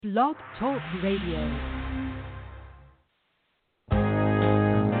Blog Talk Radio.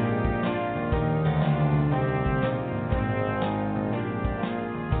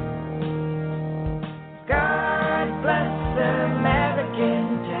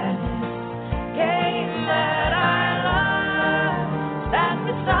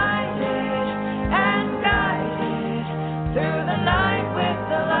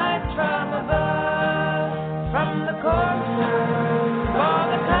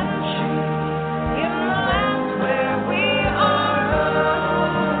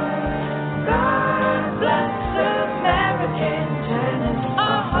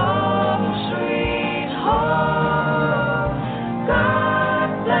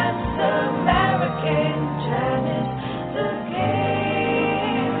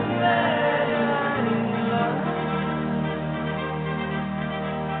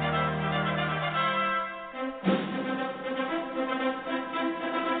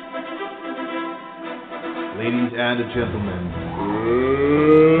 Ladies and gentlemen,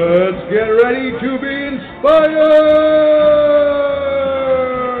 let's get ready to be inspired!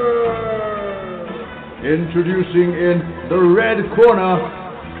 Introducing in the red corner,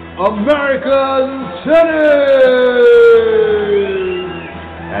 American Tennis!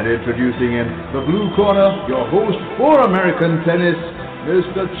 And introducing in the blue corner, your host for American Tennis,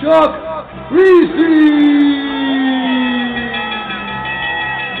 Mr. Chuck Kriese!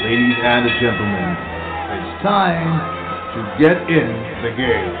 Ladies and gentlemen, it's time to get in the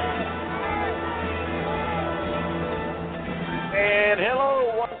game. And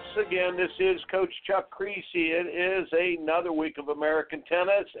hello once again. This is Coach Chuck Kriese. It is another week of American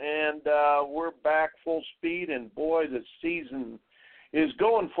Tennis, and we're back full speed. And boy, the season is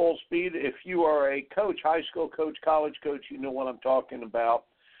going full speed. If you are a coach, high school coach, college coach, you know what I'm talking about.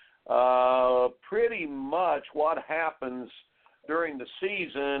 Pretty much what happens during the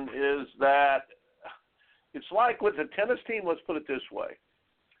season is that it's like with a tennis team. Let's put it this way.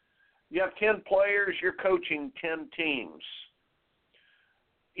 You have 10 players. You're coaching 10 teams.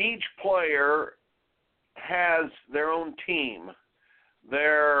 Each player has their own team.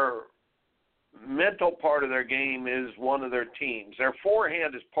 Their mental part of their game is one of their teams. Their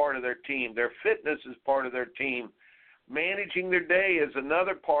forehand is part of their team. Their fitness is part of their team. Managing their day is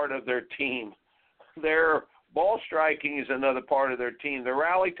another part of their team. Their ball striking is another part of their team. The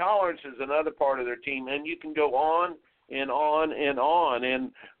rally tolerance is another part of their team. And you can go on and on and on. And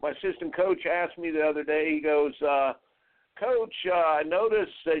my assistant coach asked me the other day, he goes, Coach, I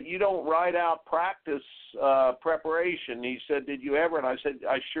noticed that you don't write out practice preparation. He said, did you ever? And I said,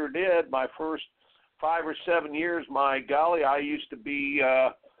 I sure did. My first 5 or 7 years, my golly, I used to be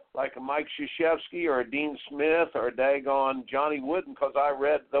like a Mike Krzyzewski or a Dean Smith or a daggone Johnny Wooden, because I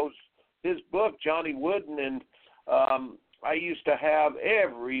read his book, Johnny Wooden, and I used to have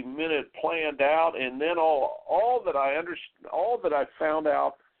every minute planned out, and then all that I found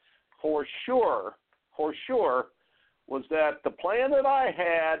out for sure, was that the plan that I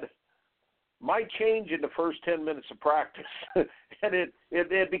had might change in the first 10 minutes of practice, and it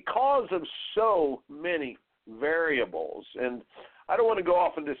because of so many variables. And I don't want to go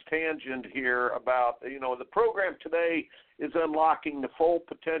off on this tangent here about, the program today is unlocking the full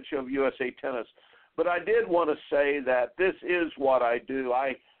potential of USA Tennis. But I did want to say that this is what I do.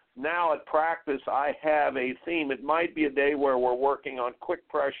 Now at practice, I have a theme. It might be a day where we're working on quick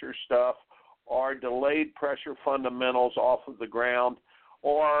pressure stuff or delayed pressure fundamentals off of the ground,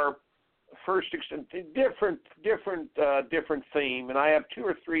 or different theme. And I have 2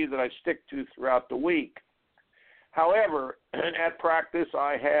 or 3 that I stick to throughout the week. However, at practice,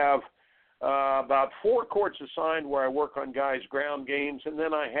 I have about 4 courts assigned where I work on guys' ground games, and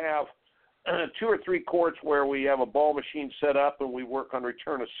then I have 2 or 3 courts where we have a ball machine set up and we work on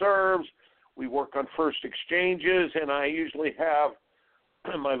return of serves, we work on first exchanges, and I usually have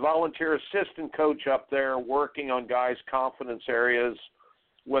my volunteer assistant coach up there working on guys' confidence areas,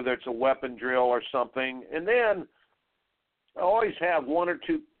 whether it's a weapon drill or something. And then I always have 1 or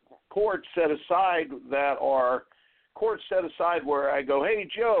 2 courts set aside that are courts set aside where I go, hey,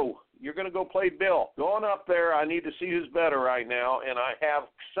 Joe, you're going to go play Bill. Go on up there. I need to see who's better right now. And I have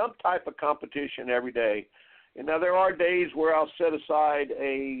some type of competition every day. And now there are days where I'll set aside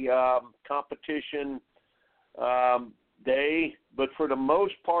a competition day. But for the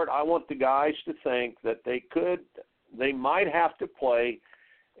most part, I want the guys to think that they might have to play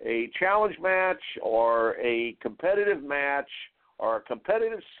a challenge match or a competitive match or a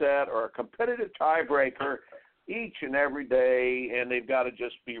competitive set or a competitive tiebreaker each and every day, and they've got to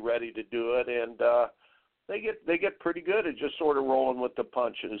just be ready to do it. And they get pretty good at just sort of rolling with the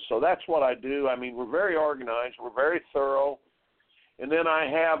punches. So that's what I do. I mean, we're very organized. We're very thorough. And then I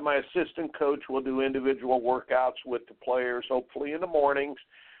have my assistant coach will do individual workouts with the players, hopefully in the mornings.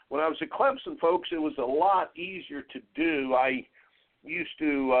 When I was at Clemson, folks, it was a lot easier to do. I used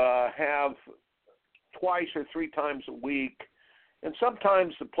to have twice or three times a week, and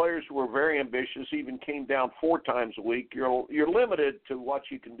sometimes the players who were very ambitious even came down 4 times a week. You're limited to what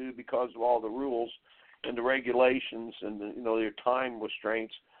you can do because of all the rules and the regulations and your time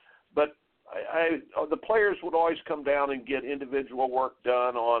restraints. But the players would always come down and get individual work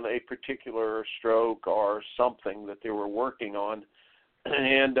done on a particular stroke or something that they were working on.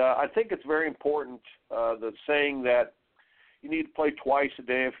 And I think it's very important, the saying that you need to play twice a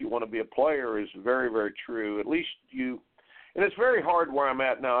day if you want to be a player is very, very true. At least and it's very hard where I'm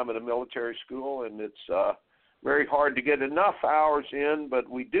at now. I'm at a military school, and it's very hard to get enough hours in, but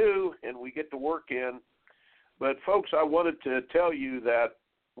we do, and we get to work in. But, folks, I wanted to tell you that,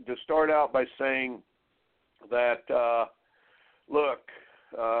 to start out by saying that, look,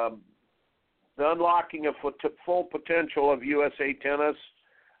 the unlocking of full potential of USA Tennis,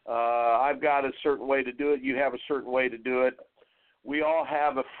 I've got a certain way to do it. You have a certain way to do it. We all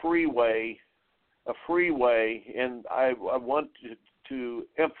have a free way, and I want to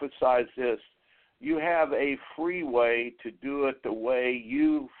emphasize this. You have a free way to do it the way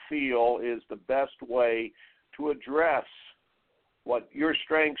you feel is the best way to address what your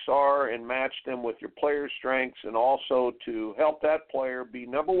strengths are and match them with your player's strengths, and also to help that player be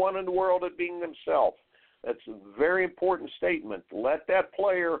number one in the world at being themselves. That's a very important statement. Let that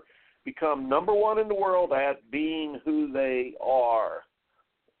player become number one in the world at being who they are.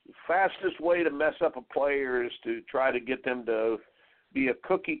 The fastest way to mess up a player is to try to get them to be a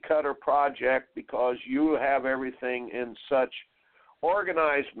cookie-cutter project because you have everything in such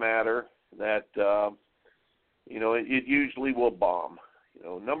organized matter that it usually will bomb.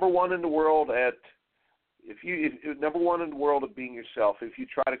 Number one in the world at number one in the world at being yourself. If you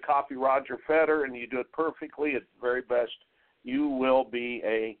try to copy Roger Federer and you do it perfectly at the very best, you will be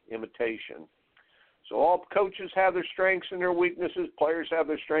a imitation. So all coaches have their strengths and their weaknesses. Players have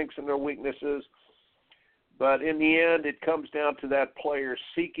their strengths and their weaknesses. But in the end, it comes down to that player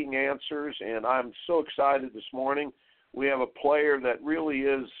seeking answers, and I'm so excited this morning. We have a player that really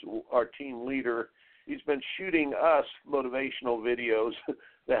is our team leader. He's been shooting us motivational videos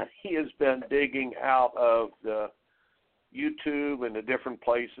that he has been digging out of the YouTube and the different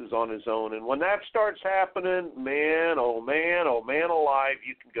places on his own. And when that starts happening, man, oh man alive,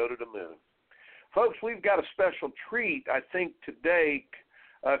 you can go to the moon. Folks, we've got a special treat, I think, today.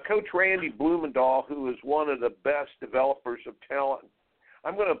 Coach Randy Blumendahl, who is one of the best developers of talent.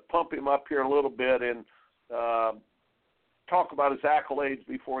 I'm going to pump him up here a little bit and talk about his accolades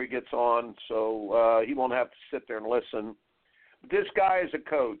before he gets on, so he won't have to sit there and listen. But this guy is a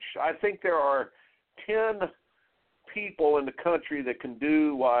coach. I think there are 10 people in the country that can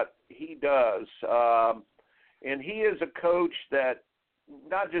do what he does, and he is a coach that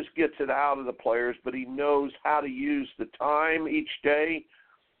not just gets it out of the players, but he knows how to use the time each day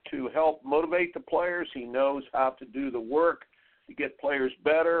to help motivate the players. He knows how to do the work to get players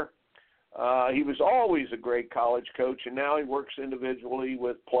better. He was always a great college coach, and now he works individually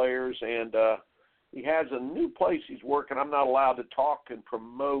with players, and he has a new place he's working. I'm not allowed to talk and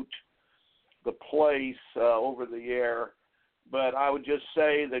promote the place over the air, but I would just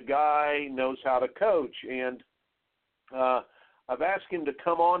say the guy knows how to coach, and I've asked him to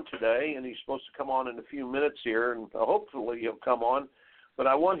come on today, and he's supposed to come on in a few minutes here, and hopefully he'll come on. But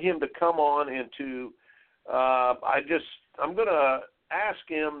I want him to come on and to I'm going to ask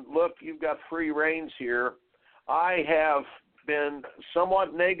him, look, you've got free reins here. I have been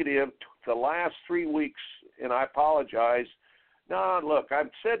somewhat negative the last 3 weeks, and I apologize. No, look,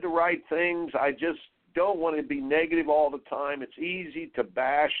 I've said the right things. I just don't want to be negative all the time. It's easy to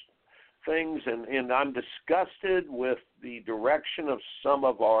bash things, and I'm disgusted with the direction of some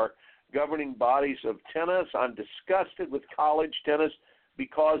of our governing bodies of tennis. I'm disgusted with college tennis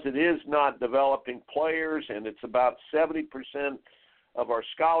because it is not developing players, and it's about 70% of our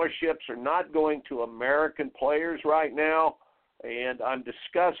scholarships are not going to American players right now. And I'm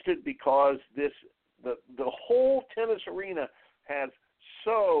disgusted because the whole tennis arena has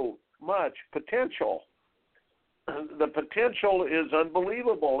so much potential. The potential is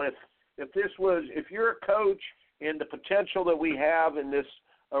unbelievable. If you're a coach and the potential that we have in this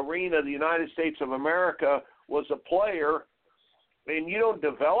arena, the United States of America, was a player, and you don't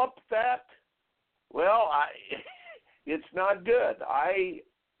develop that, well, it's not good.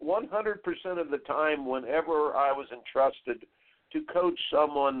 100% of the time, whenever I was entrusted to coach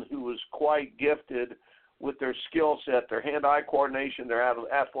someone who was quite gifted with their skill set, their hand-eye coordination, their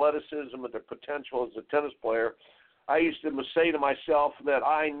athleticism, and their potential as a tennis player, I used to say to myself that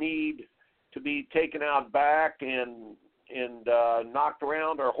I need to be taken out back and knocked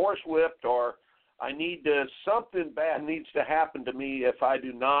around or horsewhipped, or I need to, something bad needs to happen to me if I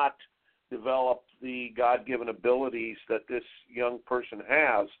do not develop the God-given abilities that this young person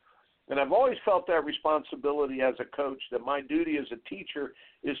has. And I've always felt that responsibility as a coach, that my duty as a teacher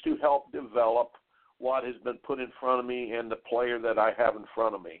is to help develop what has been put in front of me and the player that I have in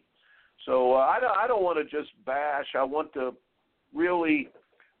front of me. So I don't want to just bash. I want to really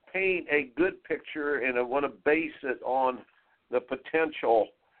paint a good picture, and I want to base it on the potential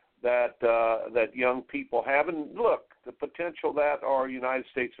that that young people have. And look, the potential that our United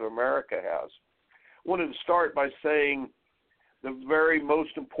States of America has. I wanted to start by saying the very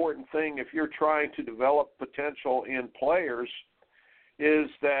most important thing, if you're trying to develop potential in players, is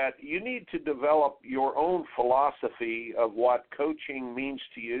that you need to develop your own philosophy of what coaching means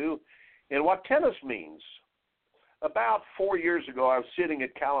to you and what tennis means. About 4 years ago, I was sitting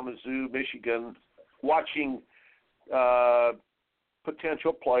at Kalamazoo, Michigan, watching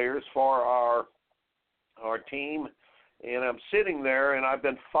potential players for our team, and I'm sitting there, and I've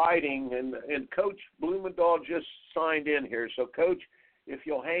been fighting, and Coach Blumendahl just signed in here. So, Coach, if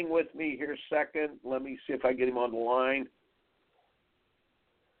you'll hang with me here a second, let me see if I get him on the line.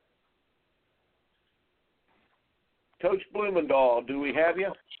 Coach Blumendahl, do we have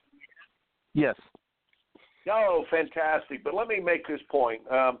you? Yes. Oh, fantastic. But let me make this point.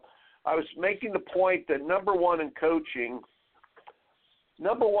 I was making the point that number one in coaching,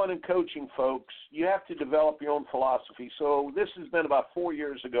 folks, you have to develop your own philosophy. So this has been about 4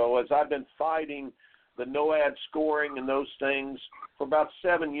 years ago, as I've been fighting the no-ad scoring and those things for about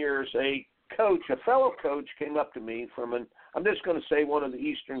 7 years. A fellow coach came up to me from I'm just going to say one of the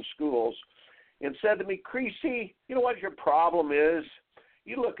Eastern schools, and said to me, Kriese, you know what your problem is?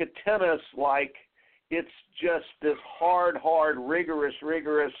 You look at tennis like it's just this hard, rigorous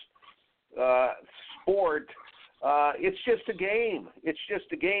sport. It's just a game. It's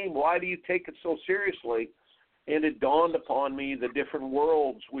just a game. Why do you take it so seriously? And it dawned upon me the different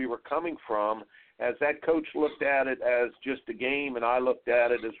worlds we were coming from, as that coach looked at it as just a game, and I looked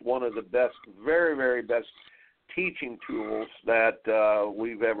at it as one of the best, very, very best teaching tools that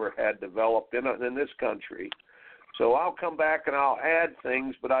we've ever had developed in this country. So I'll come back and I'll add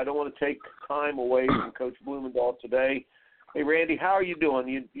things, but I don't want to take time away from Coach Blumendahl today. Hey, Randy, how are you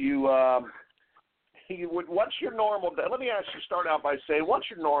doing? What's your normal day? Let me ask you, start out by saying, what's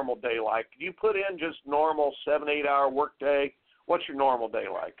your normal day like? Do you put in just normal 7-8 hour work day? What's your normal day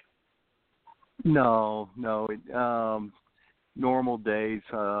like? No. Normal days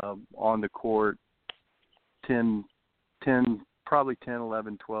on the court, probably 10,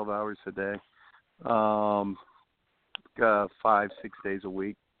 11, 12 hours a day, 5-6 days a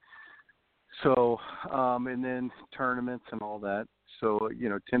week. So, and then tournaments and all that. So,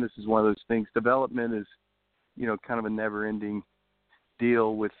 tennis is one of those things. Development is, kind of a never-ending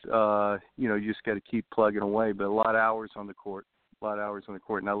deal with, you just got to keep plugging away. But a lot of hours on the court.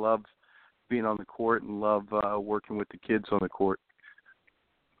 And I love being on the court and love working with the kids on the court.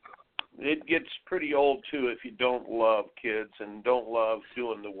 It gets pretty old, too, if you don't love kids and don't love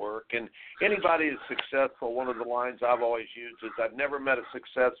doing the work. And anybody that's successful, one of the lines I've always used is, I've never met a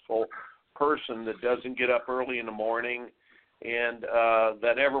successful person that doesn't get up early in the morning and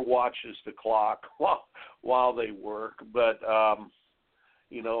that ever watches the clock while they work. But,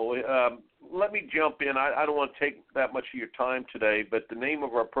 let me jump in. I don't want to take that much of your time today, but the name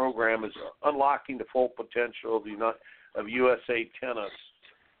of our program is Unlocking the Full Potential of USA Tennis.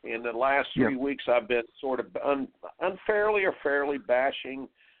 In the last 3 weeks, I've been sort of unfairly or fairly bashing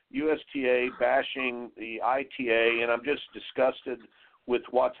USTA, bashing the ITA, and I'm just disgusted with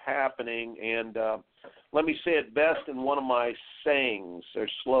what's happening. And let me say it best in one of my sayings or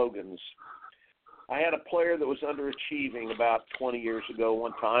slogans. I had a player that was underachieving about 20 years ago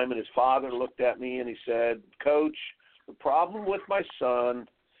one time, and his father looked at me and he said, Coach, the problem with my son,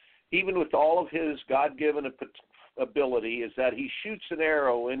 even with all of his God-given ability, is that he shoots an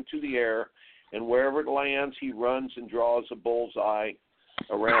arrow into the air, and wherever it lands, he runs and draws a bullseye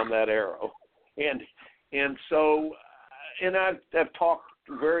around that arrow. And so I've talked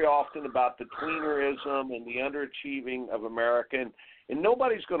very often about the tweenerism and the underachieving of America, and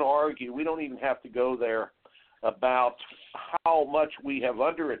nobody's going to argue. We don't even have to go there about how much we have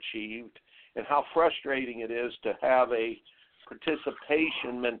underachieved and how frustrating it is to have a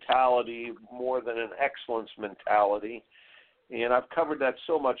participation mentality more than an excellence mentality. And I've covered that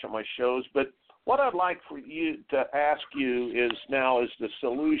so much on my shows. But what I'd like for you to ask you is the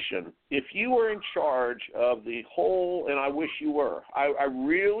solution. If you were in charge of the whole, and I wish you were, I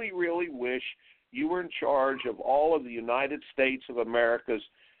really, really wish you were in charge of all of the United States of America's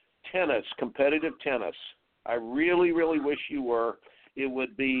tennis, competitive tennis. I really, really wish you were. It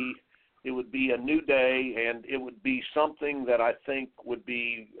would be a new day, and it would be something that I think would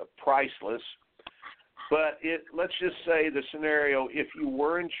be priceless. But let's just say the scenario, if you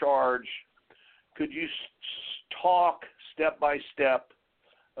were in charge, could you talk step by step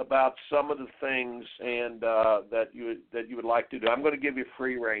about some of the things and that you would like to do? I'm going to give you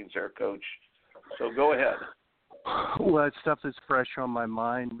free reins there, Coach. So go ahead. Well, it's stuff that's fresh on my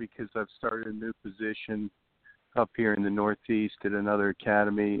mind because I've started a new position up here in the Northeast at another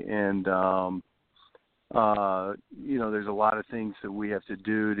academy, and there's a lot of things that we have to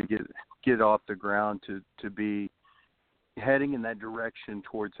do to get off the ground to be heading in that direction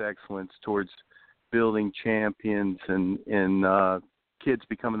towards excellence, towards building champions and kids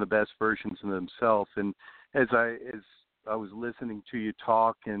becoming the best versions of themselves. And as I was listening to you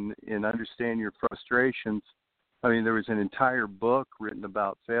talk and understand your frustrations, I mean, there was an entire book written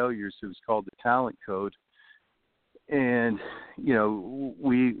about failures. It was called The Talent Code. And,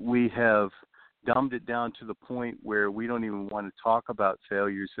 we have dumbed it down to the point where we don't even want to talk about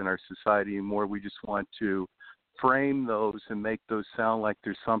failures in our society anymore. We just want to frame those and make those sound like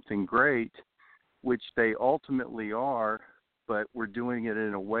there's something great, which they ultimately are, but we're doing it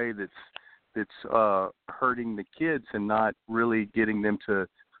in a way that's hurting the kids and not really getting them to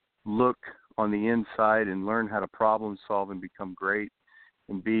look on the inside and learn how to problem solve and become great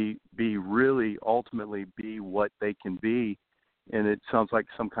and be really ultimately be what they can be. And it sounds like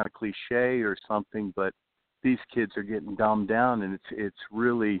some kind of cliche or something, but these kids are getting dumbed down, and it's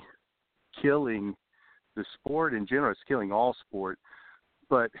really killing the sport in general. It's killing all sport.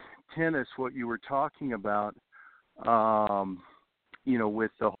 But tennis, what you were talking about,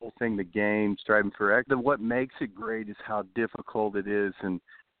 with the whole thing, the game, striving for excellence, what makes it great is how difficult it is and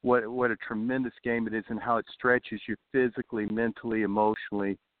what a tremendous game it is and how it stretches you physically, mentally,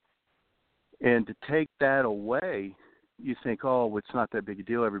 emotionally. And to take that away, you think, oh, it's not that big a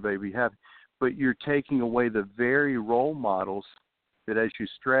deal, everybody be happy. But you're taking away the very role models that as you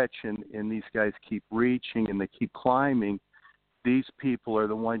stretch and these guys keep reaching and they keep climbing, these people are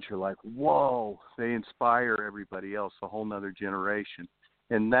the ones you're like, whoa, they inspire everybody else, a whole nother generation.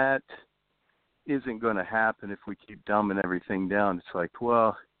 And that isn't going to happen if we keep dumbing everything down. It's like,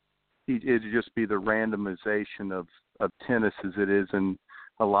 well, it'd just be the randomization of tennis as it is in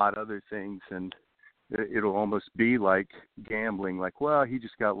a lot of other things. And it'll almost be like gambling, like, well, he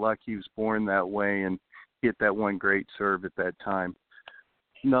just got lucky, he was born that way and hit that one great serve at that time.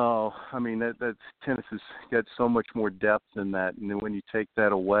 No, I mean, that's tennis has got so much more depth than that. And then when you take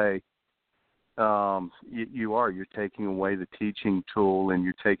that away, you're taking away the teaching tool, and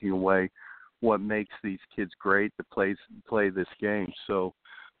you're taking away what makes these kids great to play this game. So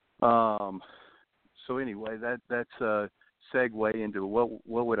anyway, that's a segue into what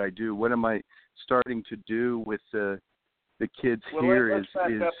would I do? What am I starting to do with the kids here? Let's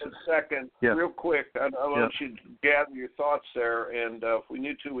back up a second, real quick. I want you to gather your thoughts there, and if we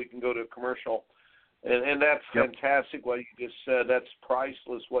need to, we can go to a commercial. And that's fantastic what you just said. That's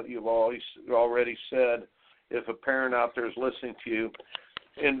priceless what you've already said, if a parent out there is listening to you.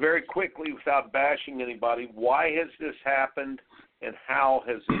 And very quickly, without bashing anybody, why has this happened and how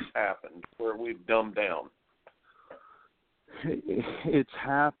has this happened where we've dumbed down? It's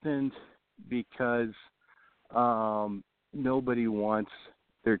happened because nobody wants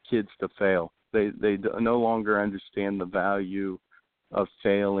their kids to fail. They no longer understand the value of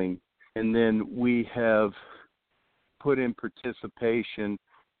failing. And then we have put in participation,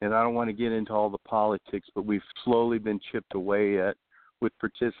 and I don't want to get into all the politics, but we've slowly been chipped away at with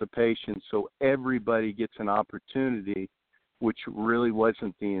participation so everybody gets an opportunity, which really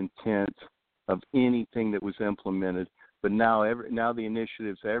wasn't the intent of anything that was implemented. But now the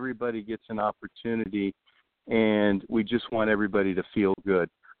initiatives, everybody gets an opportunity, and we just want everybody to feel good.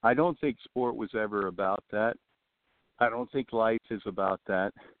 I don't think sport was ever about that. I don't think life is about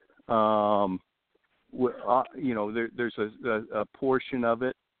that. There's a portion of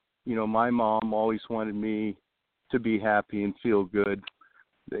it. My mom always wanted me to be happy and feel good.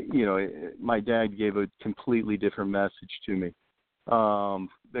 My dad gave a completely different message to me.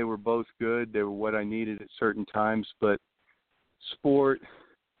 They were both good. They were what I needed at certain times. But sport,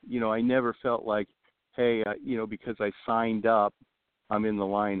 I never felt like, hey, because I signed up, I'm in the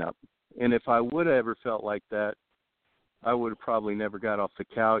lineup. And if I would have ever felt like that, I would have probably never got off the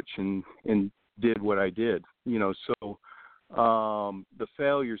couch and did what I did. So the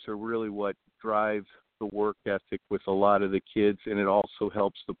failures are really what drive the work ethic with a lot of the kids, and it also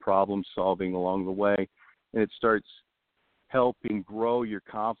helps the problem solving along the way. And it starts helping grow your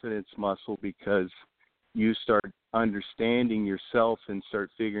confidence muscle because you start understanding yourself and start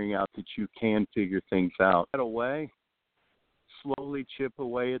figuring out that you can figure things out. Slowly chip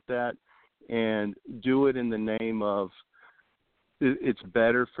away at that and do it in the name of it's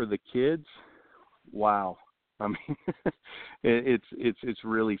better for the kids. Wow. I mean, it's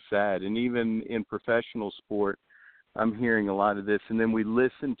really sad. And even in professional sport, I'm hearing a lot of this. And then we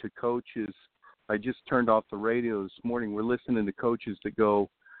listen to coaches. I just turned off the radio this morning. We're listening to coaches that go,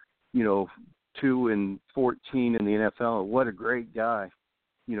 2-14 in the NFL. What a great guy.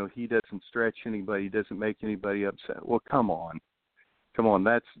 He doesn't stretch anybody. He doesn't make anybody upset. Well, come on.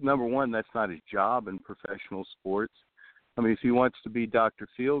 That's number one. That's not his job in professional sports. I mean, if he wants to be Dr.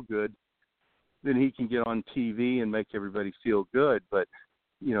 Feelgood, then he can get on TV and make everybody feel good. But,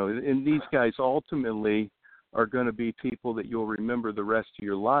 and these guys ultimately are going to be people that you'll remember the rest of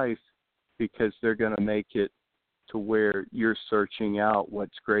your life because they're going to make it to where you're searching out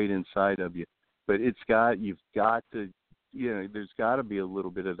what's great inside of you. But you've got to, there's got to be a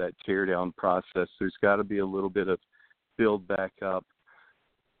little bit of that tear down process. There's got to be a little bit of build back up.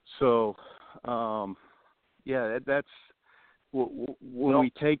 So, that's when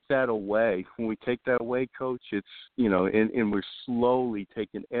we take that away. Coach, it's, and we're slowly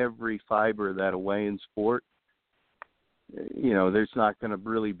taking every fiber of that away in sport. There's not going to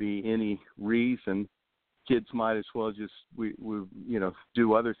really be any reason. Kids might as well just we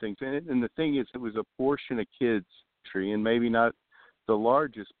do other things. And the thing is, it was a portion of kids, and maybe not the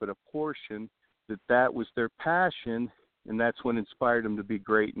largest, but a portion that was their passion, and that's what inspired them to be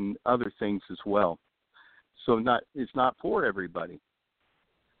great in other things as well. So it's not for everybody.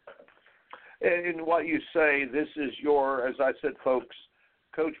 And what you say, this is your, as I said, folks,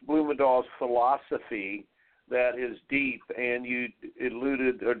 Coach Blumenthal's philosophy that is deep, and you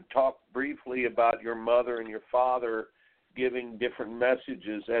alluded or talked briefly about your mother and your father giving different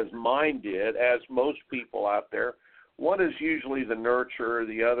messages, as mine did, as most people out there. One is usually the nurturer,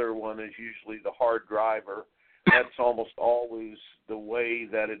 the other one is usually the hard driver. That's almost always the way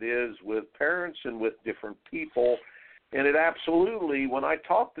that it is with parents and with different people. And it absolutely, when I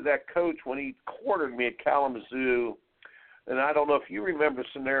talked to that coach when he quartered me at Kalamazoo, and I don't know if you remember the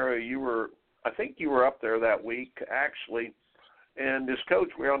scenario, I think you were up there that week, actually, and this coach,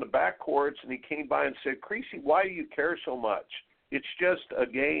 we were on the back courts, and he came by and said, Kriese, why do you care so much? It's just a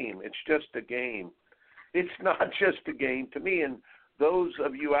game. It's just a game. It's not just a game to me. And those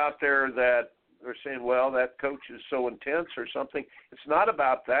of you out there that are saying, well, that coach is so intense or something, it's not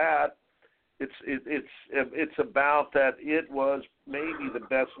about that. It's about that it was maybe the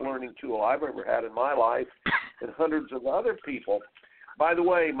best learning tool I've ever had in my life and hundreds of other people. By the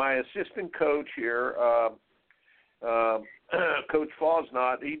way, my assistant coach here, Coach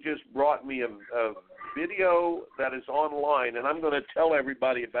Fosnot, he just brought me a video that is online, and I'm going to tell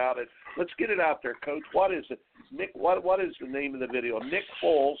everybody about it. Let's get it out there, Coach. What is it? Nick, what is the name of the video? Nick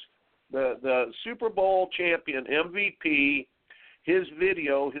Foles, the Super Bowl champion, MVP, his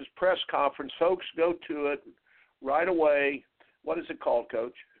video, his press conference. Folks, go to it right away. What is it called,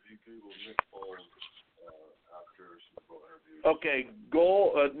 Coach? If you Google Nick Foles after Super Bowl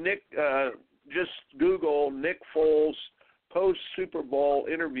interview. Just Google Nick Foles post-Super Bowl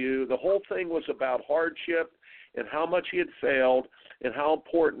interview. The whole thing was about hardship and how much he had failed and how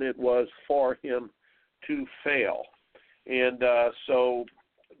important it was for him to fail. And so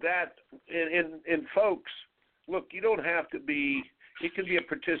that, and folks, look, you don't have to be, it can be a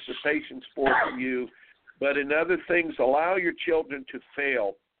participation sport for you, but in other things, allow your children to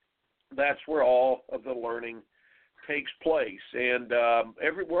fail. That's where all of the learning takes place. And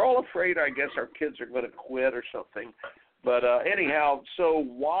we're all afraid, I guess, our kids are going to quit or something. But anyhow, so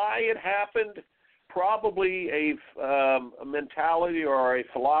why it happened, probably a mentality or a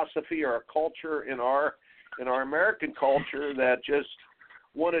philosophy or a culture in our American culture that just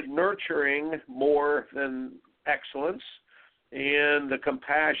wanted nurturing more than excellence and the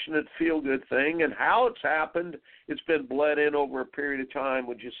compassionate feel-good thing. And how it's happened, it's been bled in over a period of time.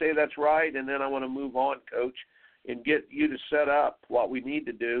 Would you say that's right? And then I want to move on, Coach, and get you to set up what we need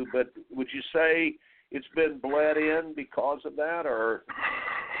to do. But would you say it's been bled in because of that, or?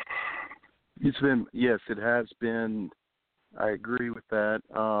 Yes, it has been. I agree with that.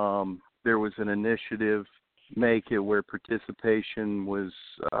 There was an initiative, Make It, where participation was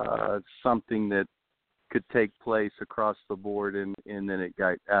something that could take place across the board, and then it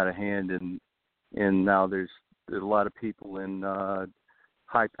got out of hand, and now there's a lot of people in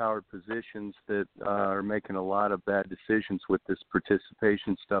high-powered positions that are making a lot of bad decisions with this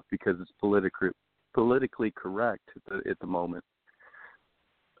participation stuff because it's politically correct at the moment.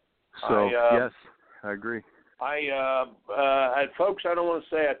 So yes, I agree. Folks, I don't want to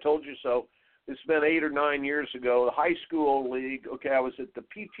say I told you so. It's been 8 or 9 years ago. The high school league. Okay, I was at the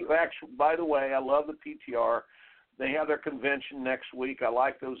PTR. Actually, by the way, I love the PTR. They have their convention next week. I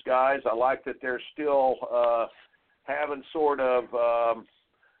like those guys. I like that they're still haven't sort of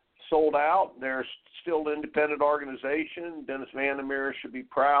sold out. They're still an independent organization. Dennis Vandermeer should be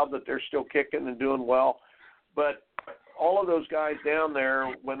proud that they're still kicking and doing well. But all of those guys down there,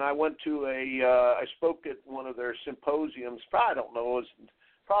 when I went to I spoke at one of their symposiums, I don't know, it was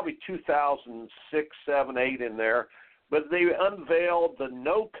probably 2006, 7, 8 in there, but they unveiled the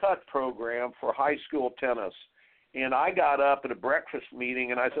no-cut program for high school tennis. And I got up at a breakfast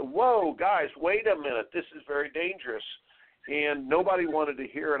meeting and I said, whoa, guys, wait a minute, this is very dangerous. And nobody wanted to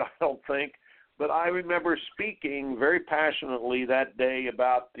hear it, I don't think. But I remember speaking very passionately that day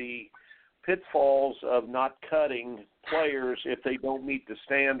about the pitfalls of not cutting players if they don't meet the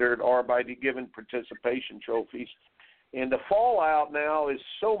standard or by given participation trophies. And the fallout now is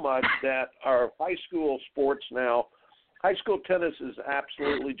so much that our high school sports now, high school tennis is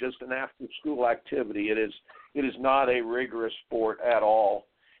absolutely just an after-school activity. It is not a rigorous sport at all.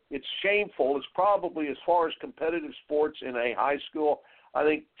 It's shameful. It's probably, as far as competitive sports in a high school, I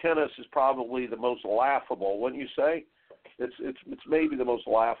think tennis is probably the most laughable, wouldn't you say? It's maybe the most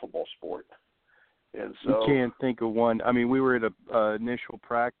laughable sport. And so you can't think of one. I mean, we were at a initial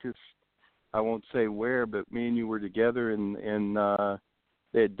practice. I won't say where, but me and you were together, and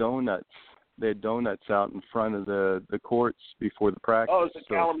they had donuts. They had donuts out in front of the courts before the practice. Oh, it's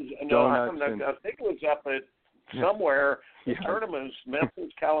Kalamazoo. No, I think it was up at somewhere. The tournaments,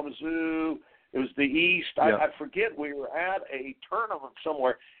 Memphis, Kalamazoo. It was the East. Yeah. I forget. We were at a tournament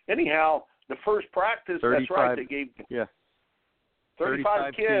somewhere. Anyhow, the first practice, that's right, they gave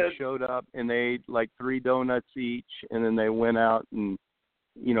 35 kids showed up, and they ate like 3 donuts each, and then they went out and,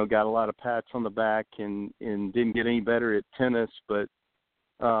 got a lot of pats on the back and didn't get any better at tennis, but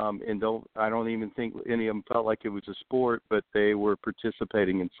I don't even think any of them felt like it was a sport, but they were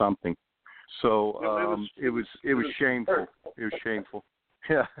participating in something. So it was shameful. It was shameful.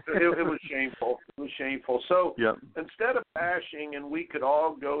 Yeah. it was shameful. It was shameful. So instead of bashing, and we could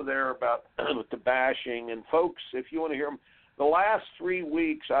all go there about the bashing, and folks, if you want to hear them, the last 3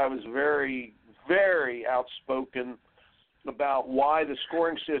 weeks I was very, very outspoken about why the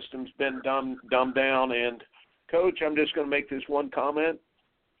scoring system's been dumbed down. And, Coach, I'm just going to make this one comment.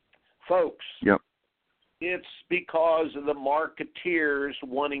 Folks, it's because of the marketeers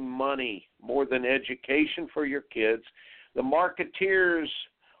wanting money more than education for your kids. The marketeers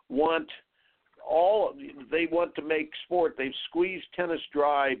want to make sport. They've squeezed tennis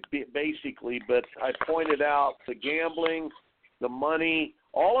dry, basically, but I pointed out the gambling, the money,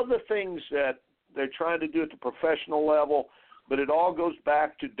 all of the things that they're trying to do at the professional level, but it all goes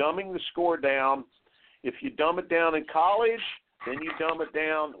back to dumbing the score down. If you dumb it down in college, then you dumb it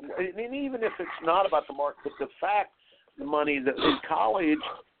down. And even if it's not about the market, but the fact, the money that in college,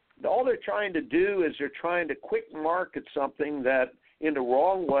 all they're trying to do is they're trying to quick market something that in the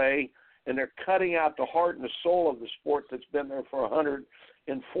wrong way, and they're cutting out the heart and the soul of the sport that's been there for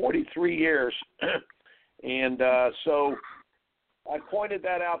 143 years. And so I pointed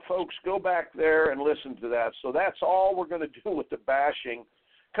that out, folks. Go back there and listen to that. So that's all we're going to do with the bashing.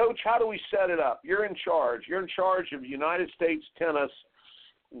 Coach, how do we set it up? You're in charge. You're in charge of United States tennis.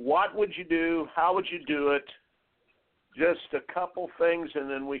 What would you do? How would you do it? Just a couple things, and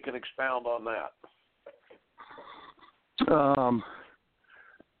then we can expound on that.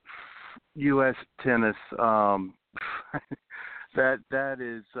 U.S. tennis, that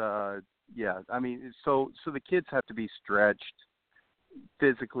is, I mean, so the kids have to be stretched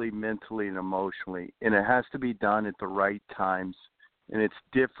physically, mentally, and emotionally, and it has to be done at the right times, and it's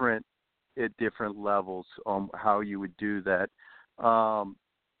different at different levels on how you would do that.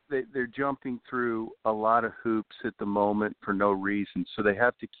 They're jumping through a lot of hoops at the moment for no reason, so they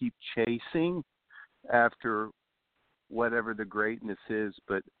have to keep chasing after whatever the greatness is,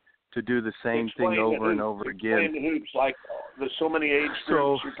 but to do the same thing over and over again. Explain the hoops, like there's so many age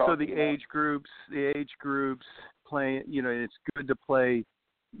groups you're talking about. The age groups playing, it's good to play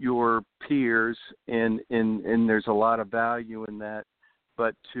your peers, and there's a lot of value in that,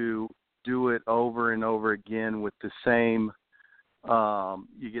 but to do it over and over again with the same,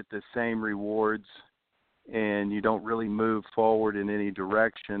 you get the same rewards, and you don't really move forward in any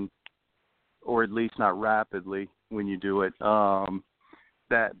direction, or at least not rapidly when you do it.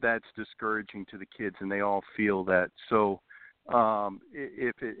 That's discouraging to the kids, and they all feel that. So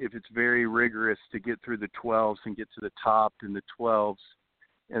if it's very rigorous to get through the 12s and get to the top in the 12s,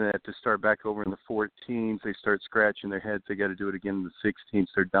 and they have to start back over in the 14s, they start scratching their heads. They got to do it again in the 16s.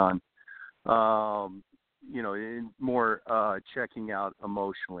 They're done. more checking out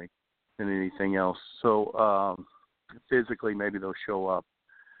emotionally than anything else. So physically, maybe they'll show up,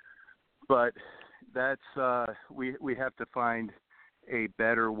 but that's we have to find a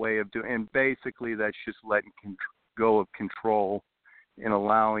better way of doing. And basically, that's just letting go of control and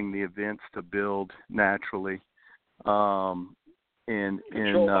allowing the events to build naturally. And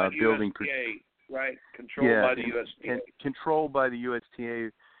building. USTA, right? Controlled by the USTA. And controlled by the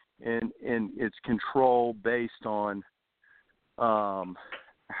USTA, and it's control based on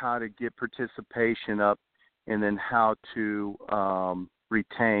how to get participation up, and then how to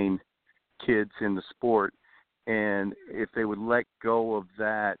retain kids in the sport. And if they would let go of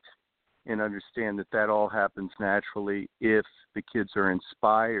that and understand that that all happens naturally if the kids are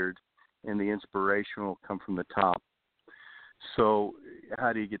inspired, and the inspiration will come from the top. So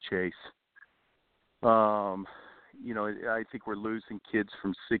how do you get Chase? I think we're losing kids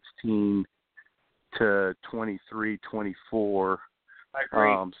from 16 to 23, 24. I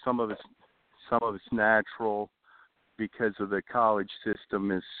agree. Some of it's natural because of the college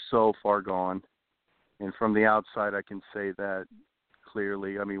system is so far gone. And from the outside, I can say that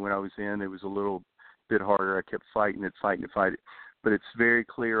clearly. I mean, when I was in, it was a little bit harder. I kept fighting it. But it's very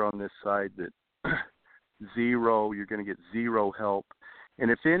clear on this side that you're going to get zero help. And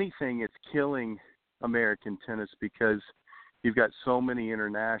if anything, it's killing American tennis because you've got so many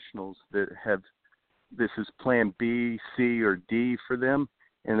internationals that have this is plan B, C, or D for them,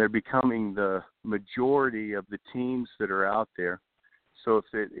 and they're becoming the majority of the teams that are out there. So if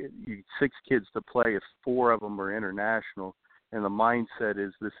you 6 kids to play, if 4 of them are international, and the mindset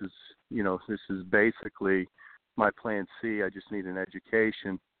is this is basically my plan C, I just need an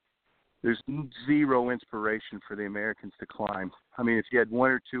education. There's zero inspiration for the Americans to climb. I mean, if you had 1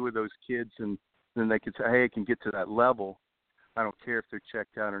 or 2 of those kids and then they could say, hey, I can get to that level. I don't care if they're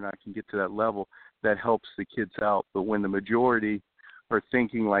checked out or not, I can get to that level. That helps the kids out. But when the majority are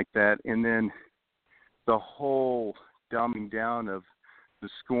thinking like that, and then the whole dumbing down of the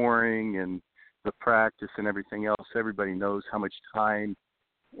scoring and the practice and everything else, everybody knows how much time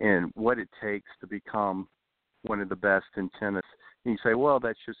and what it takes to become one of the best in tennis. And you say, well,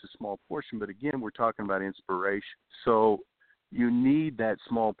 that's just a small portion. But again, we're talking about inspiration. So you need that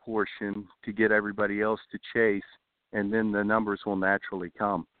small portion to get everybody else to chase, and then the numbers will naturally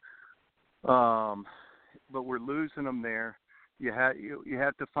come. But we're losing them there. You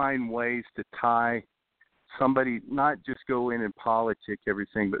have to find ways to tie somebody, not just go in and politic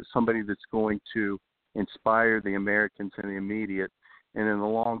everything, but somebody that's going to inspire the Americans in the immediate. And in the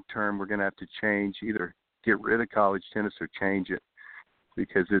long term, we're going to have to change, either get rid of college tennis or change it,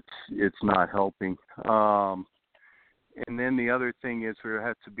 because it's not helping. And then the other thing is there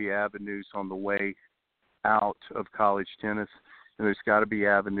has to be avenues on the way out of college tennis, and there's got to be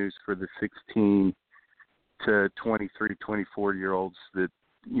avenues for the 16 to 23, 24-year-olds that,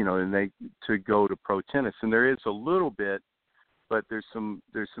 and they to go to pro tennis. And there is a little bit, but there's some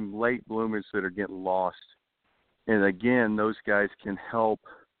late bloomers that are getting lost. And again, those guys can help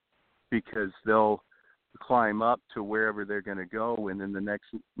because they'll climb up to wherever they're going to go, and then the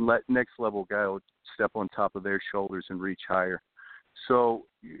next level guy will step on top of their shoulders and reach higher. So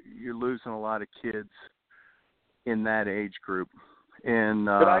you're losing a lot of kids in that age group. And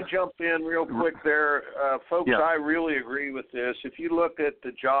could I jump in real quick there? Folks, yeah. I really agree with this. If you look at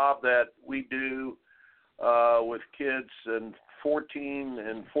the job that we do with kids and 14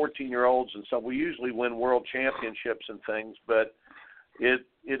 and 14-year-olds and stuff, we usually win world championships and things, but it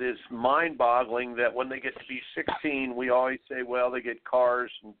is mind-boggling that when they get to be 16, we always say, well, they get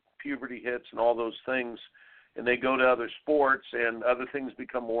cars and puberty hits and all those things, and they go to other sports and other things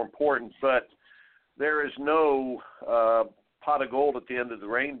become more important. But there is no pot of gold at the end of the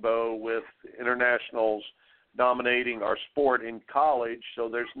rainbow with internationals dominating our sport in college, so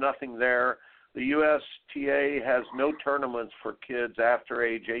there's nothing there. The USTA has no tournaments for kids after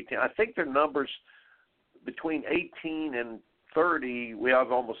age 18. I think their numbers between 18 and 30, we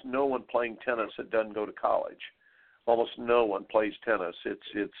have almost no one playing tennis that doesn't go to college. Almost no one plays tennis.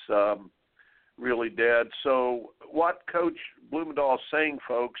 It's really dead. So what Coach Blumendahl is saying,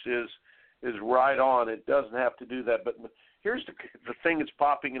 folks, is right on. It doesn't have to do that. But here's the thing that's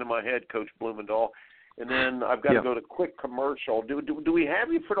popping into my head, Coach Blumendahl, and then I've got to go to quick commercial. Do we have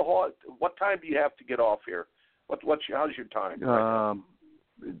you for the whole? What time do you have to get off here? How's your time?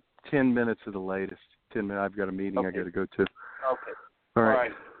 10 minutes at the latest. 10 minutes. I've got a meeting I got to go to. Okay. All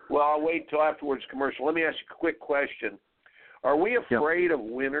right. Well, I'll wait till afterwards commercial. Let me ask you a quick question. Are we afraid of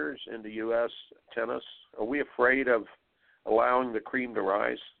winners in the U.S. tennis? Are we afraid of allowing the cream to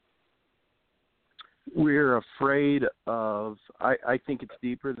rise? We're afraid of, I think it's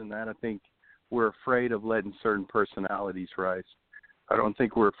deeper than that. I think we're afraid of letting certain personalities rise. I don't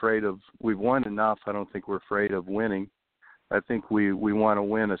think we're afraid of, we've won enough. I don't think we're afraid of winning. I think we want to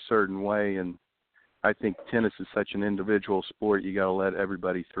win a certain way, and I think tennis is such an individual sport. You got to let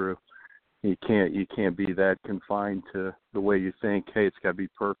everybody through. You can't be that confined to the way you think. Hey, it's got to be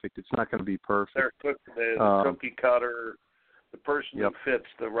perfect. It's not going to be perfect. They're the cookie cutter, the person Yep. who fits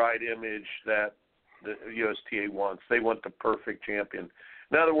the right image that the USTA wants. They want the perfect champion.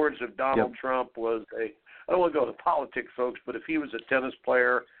 In other words, if Donald Trump was I don't want to go to politics, folks, but if he was a tennis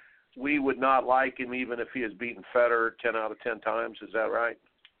player, we would not like him even if he has beaten Federer 10 out of 10 times. Is that right?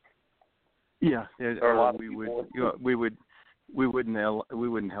 Yeah, we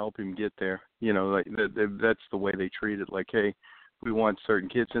wouldn't help him get there. You know, like that's the way they treat it. Like, hey, we want certain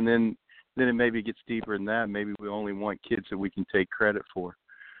kids, and then it maybe gets deeper than that. Maybe we only want kids that we can take credit for.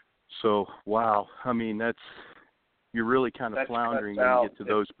 So, wow, I mean, you're really kind of floundering when you get to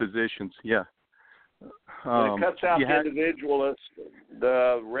those positions. Yeah. It cuts out the individualist,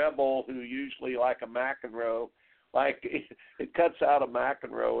 the rebel who usually like a McEnroe. Like it cuts out a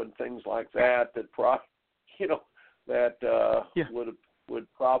McEnroe and things like that. Would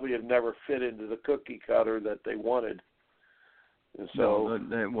probably have never fit into the cookie cutter that they wanted. And so,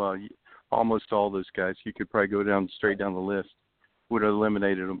 almost all those guys, you could probably go straight down the list, would have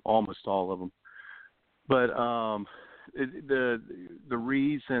eliminated them, almost all of them. But the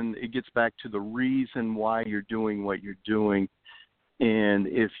reason, it gets back to the reason why you're doing what you're doing, and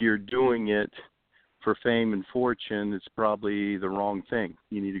if you're doing it for fame and fortune, it's probably the wrong thing.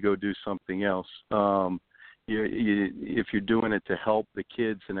 You need to go do something else. If you're doing it to help the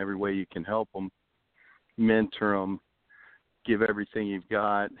kids in every way you can help them, mentor them, give everything you've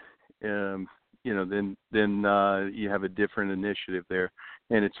got, then you have a different initiative there.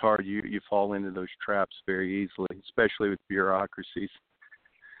 And it's hard. You fall into those traps very easily, especially with bureaucracies.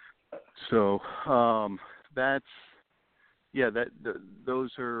 So those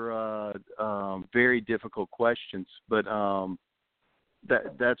are very difficult questions, but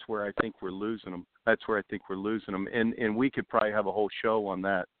that's where I think we're losing them. And we could probably have a whole show on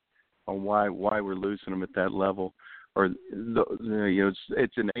that, on why we're losing them at that level. Or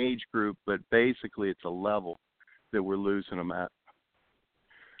it's an age group, but basically it's a level that we're losing them at.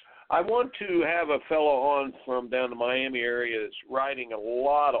 I want to have a fellow on from down the Miami area that's writing a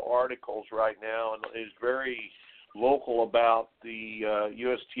lot of articles right now and is very local about the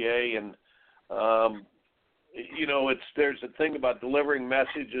USTA, and there's a thing about delivering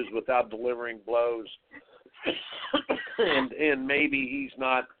messages without delivering blows, and maybe he's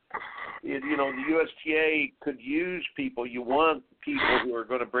not. The USTA could use people. You want people who are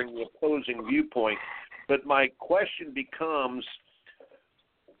going to bring the opposing viewpoint, but my question becomes: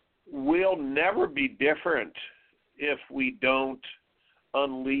 we'll never be different if we don't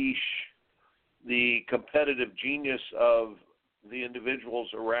unleash the competitive genius of the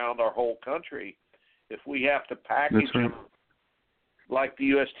individuals around our whole country. If we have to package them like the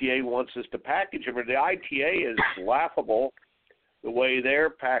USTA wants us to package them, or the ITA is laughable the way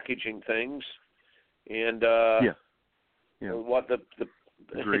they're packaging things, and what the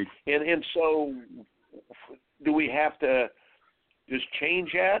Agreed. and so do we have to just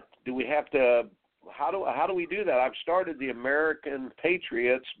change that? Do we have to? How do we do that? I've started the American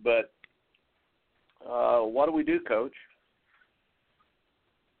Patriots, but what do we do, Coach?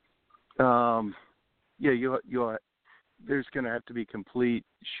 There's going to have to be complete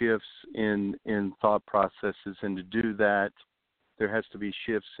shifts in thought processes, and to do that, there has to be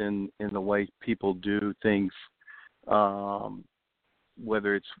shifts in the way people do things,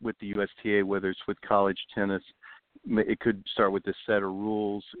 whether it's with the USTA, whether it's with college tennis. It could start with a set of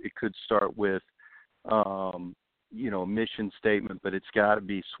rules. It could start with, a mission statement, but it's got to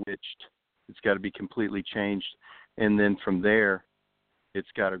be switched. It's got to be completely changed, and then from there,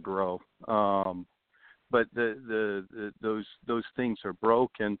 it's got to grow. But those things are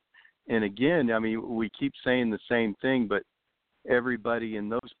broken, and again, I mean, we keep saying the same thing, but everybody in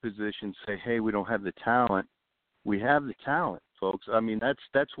those positions say, "Hey, we don't have the talent." We have the talent, folks. I mean,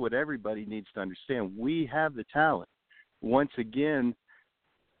 that's what everybody needs to understand. We have the talent. Once again,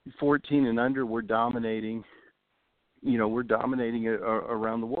 14 and under, we're dominating. We're dominating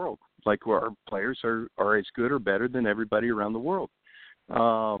around the world. Like our players are as good or better than everybody around the world.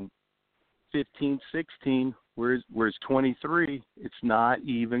 15, 16, whereas 23, it's not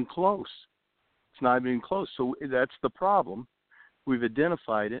even close. It's not even close. So that's the problem. We've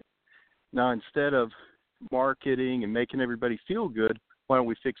identified it. Now, instead of marketing and making everybody feel good, why don't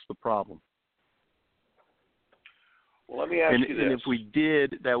we fix the problem? Well, let me ask you this. And if we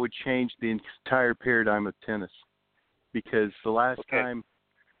did, that would change the entire paradigm of tennis. Because the last time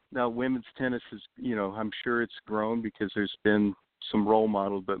Now women's tennis is, I'm sure it's grown because there's been some role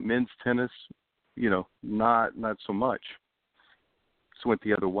models, but men's tennis, not so much. It's went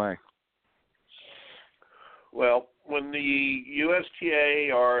the other way. Well, when the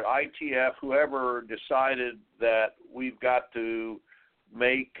USTA or ITF, whoever decided that we've got to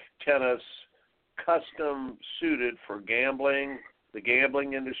make tennis custom suited for gambling, the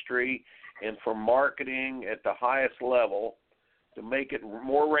gambling industry, and for marketing at the highest level, to make it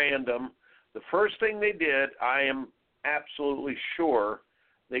more random, the first thing they did, I am absolutely sure,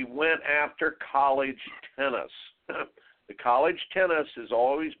 they went after college tennis. The college tennis has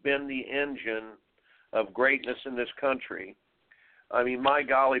always been the engine of greatness in this country. I mean, my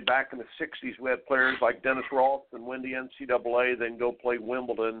golly, back in the 60s, we had players like Dennis Ralston win the NCAA, then go play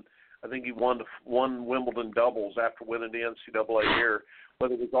Wimbledon. I think he won Wimbledon doubles after winning the NCAA here.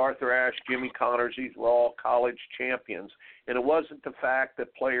 Whether it was Arthur Ashe, Jimmy Connors, these were all college champions. And it wasn't the fact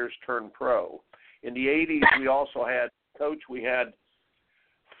that players turned pro. In the 80s, we also had, we had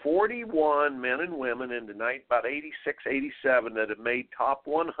 41 men and women in the night, about 86, 87, that had made top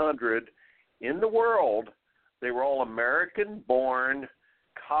 100 in the world. They were all American-born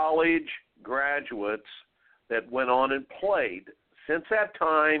college graduates that went on and played. Since that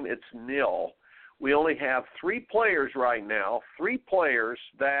time, it's nil. We only have 3 players right now, 3 players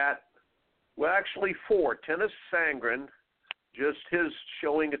that, well, actually 4. Tennis Sangren, just his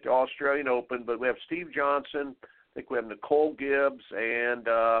showing at the Australian Open, but we have Steve Johnson, I think we have Nicole Gibbs, and,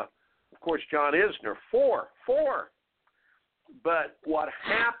 of course, John Isner. 4. But what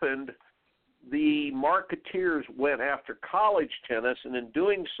happened, the marketeers went after college tennis, and in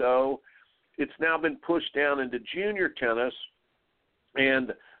doing so, it's now been pushed down into junior tennis,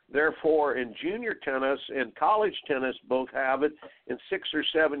 and therefore in junior tennis and college tennis both have it. In 6 or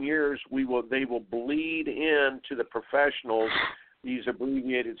 7 years, they will bleed into the professionals, these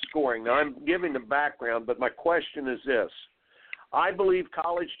abbreviated scoring. Now, I'm giving the background, but my question is this. I believe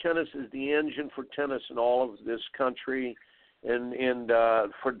college tennis is the engine for tennis in all of this country and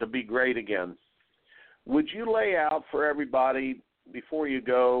for it to be great again. Would you lay out for everybody, before you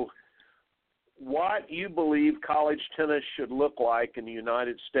go, what you believe college tennis should look like in the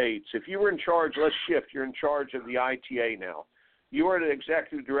United States? If you were in charge, let's shift, you're in charge of the ITA now. You are the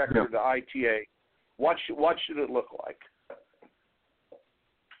executive director of the ITA. What should it look like?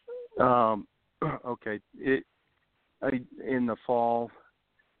 Okay. In the fall,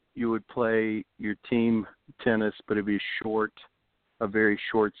 you would play your team tennis, but it'd be a very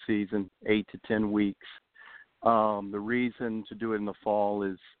short season, 8 to 10 weeks. The reason to do it in the fall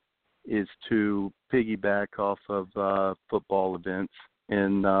is to piggyback off of football events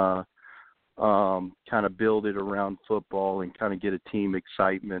and kind of build it around football and kind of get a team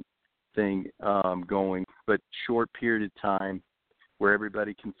excitement thing going. But short period of time where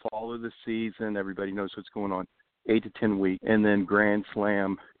everybody can follow the season, everybody knows what's going on, 8 to 10 weeks, and then Grand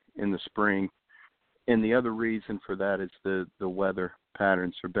Slam in the spring. And the other reason for that is the weather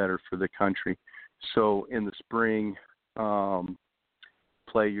patterns are better for the country. So in the spring,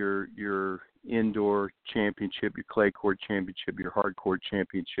 play your indoor championship, your clay court championship, your hard court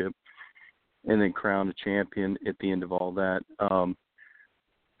championship, and then crown a champion at the end of all that. And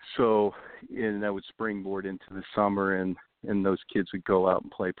that would springboard into the summer, and those kids would go out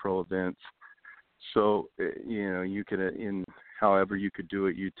and play pro events. So, you could, however you could do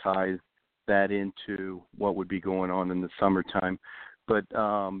it, you tie that into what would be going on in the summertime. But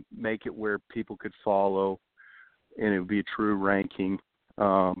make it where people could follow, and it would be a true ranking.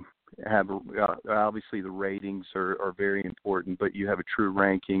 Obviously the ratings are very important, but you have a true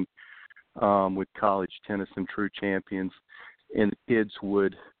ranking with college tennis and true champions, and the kids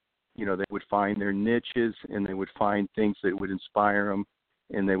would, they would find their niches, and they would find things that would inspire them,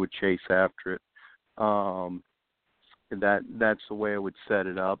 and they would chase after it. That's the way I would set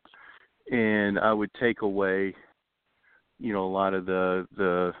it up, and I would take away, a lot of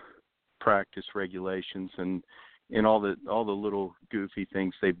the practice regulations and all the little goofy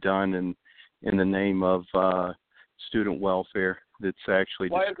things they've done in the name of student welfare that's actually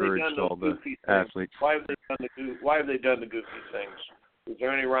discouraged all the athletes. Why have they done the goofy things? Is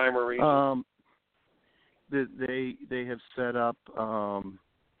there any rhyme or reason? They have set up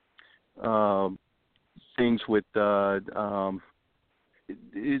things with.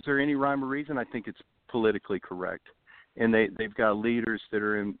 Is there any rhyme or reason? I think it's politically correct, and they've got leaders that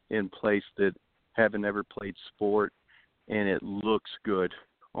are in place that haven't ever played sport, and it looks good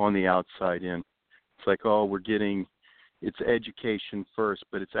on the outside in. It's like, it's education first,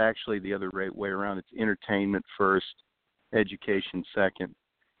 but it's actually the other way around. It's entertainment first, education second.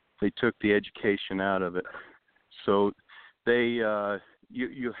 They took the education out of it. So they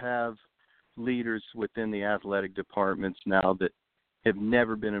you have leaders within the athletic departments now that have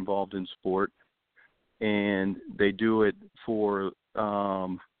never been involved in sport, and they do it for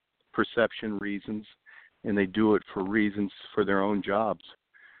perception reasons, and they do it for reasons for their own jobs.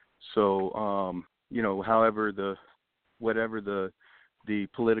 So, whatever the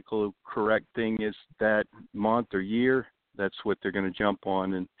political correct thing is that month or year, that's what they're going to jump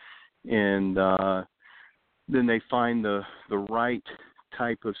on, and then they find the right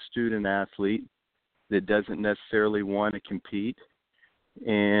type of student athlete that doesn't necessarily want to compete,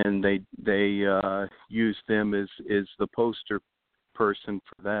 and they use them as the poster person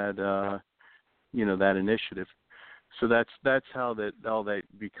for that that initiative. So that's how that all that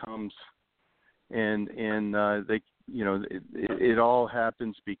becomes, and they it all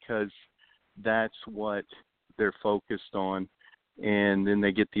happens because that's what they're focused on, and then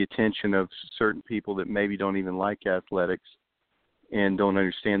they get the attention of certain people that maybe don't even like athletics and don't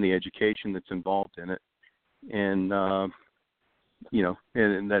understand the education that's involved in it, and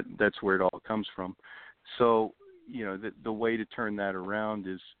and that's where it all comes from. So the way to turn that around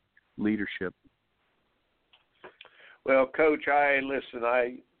is leadership. Well, Coach, there's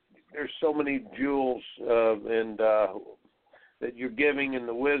so many jewels that you're giving, and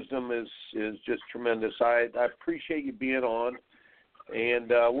the wisdom is just tremendous. I appreciate you being on, and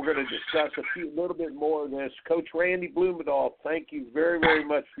we're going to discuss a little bit more of this. Coach Randy Blumendahl, thank you very, very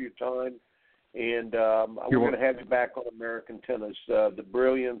much for your time, and we're going to have you back on American Tennis. The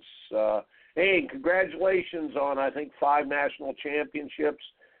brilliance. Hey, congratulations on, I think, 5 national championships.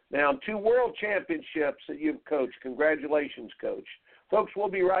 Now, 2 world championships that you've coached. Congratulations, Coach. Folks, we'll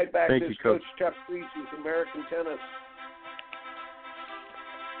be right back. Thank This you, is Coach Chuck Kriese with American Tennis.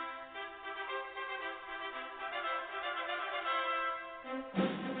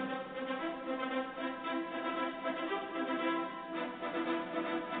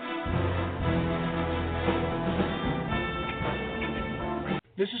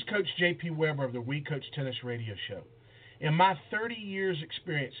 This is Coach J.P. Weber of the We Coach Tennis radio show. In my 30 years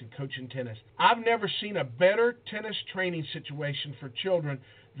experience in coaching tennis, I've never seen a better tennis training situation for children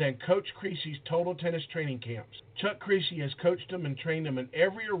than Coach Kriese's Total Tennis Training Camps. Chuck Kriese has coached them and trained them in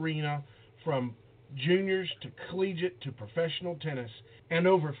every arena, from juniors to collegiate to professional tennis, and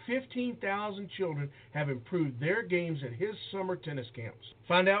over 15,000 children have improved their games at his summer tennis camps.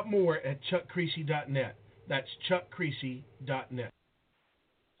 Find out more at chuckkriese.net. That's chuckkriese.net.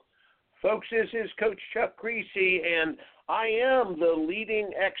 Folks, this is Coach Chuck Kriese, and I am the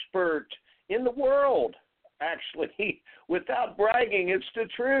leading expert in the world, actually. Without bragging, it's the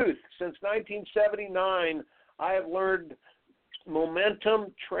truth. Since 1979, I have learned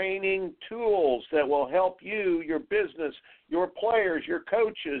momentum training tools that will help you, your business, your players, your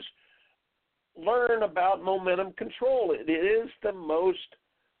coaches, learn about momentum control. It is the most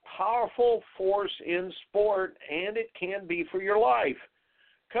powerful force in sport, and it can be for your life.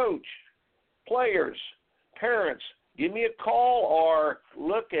 Coach, players, parents, give me a call or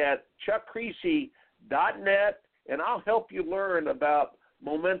look at chuckkriese.net, and I'll help you learn about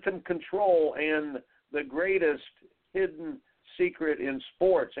momentum control and the greatest hidden secret in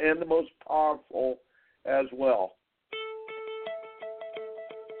sports, and the most powerful as well.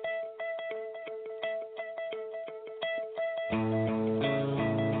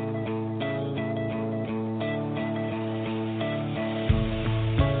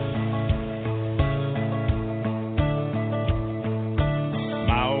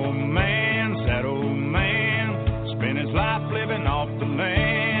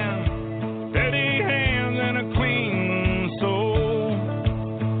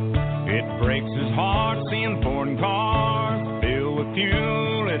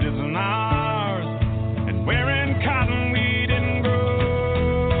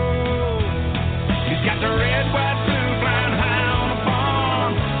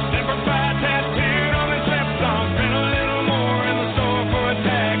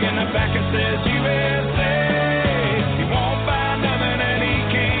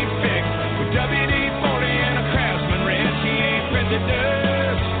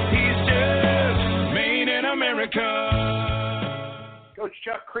 Coach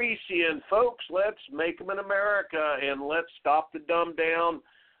Chuck Kriese, and folks, let's make them in America, and let's stop the dumb down,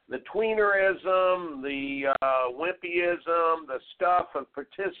 the tweenerism, the wimpyism, the stuff of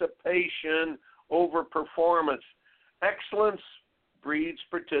participation over performance. Excellence breeds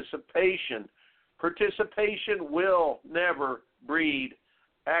participation. Participation will never breed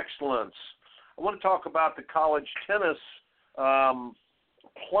excellence. I want to talk about the college tennis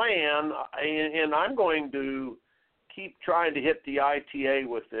plan, and I'm going to keep trying to hit the ITA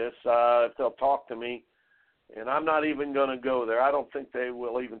with this, if they'll talk to me. And I'm not even going to go there. I don't think they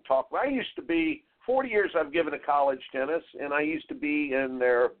will even talk. I used to be, 40 years I've given to college tennis, and I used to be in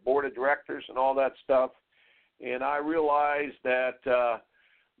their board of directors and all that stuff. And I realized that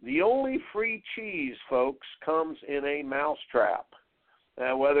the only free cheese, folks, comes in a mousetrap.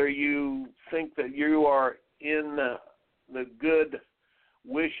 Whether you think that you are in the good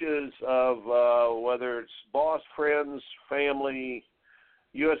wishes of whether it's boss, friends, family,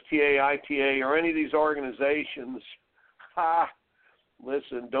 USTA, ITA, or any of these organizations,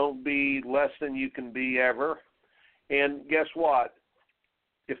 listen, don't be less than you can be ever. And guess what?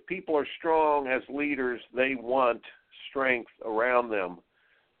 If people are strong as leaders, they want strength around them,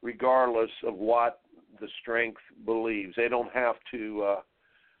 regardless of what the strength believes. They don't have to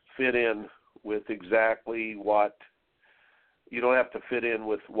fit in with exactly what you don't have to fit in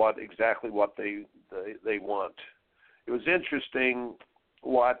with exactly what they want. It was interesting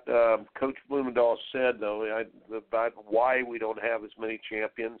what Coach Blumendahl said, though, about why we don't have as many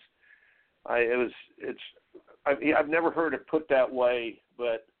champions. I've never heard it put that way,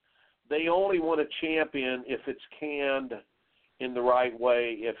 but they only want a champion if it's canned in the right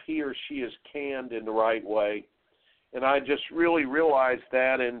way, if he or she is canned in the right way. And I just really realized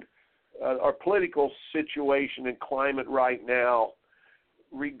that, and our political situation and climate right now,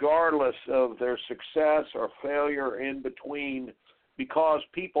 regardless of their success or failure in between, because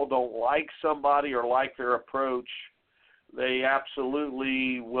people don't like somebody or like their approach, they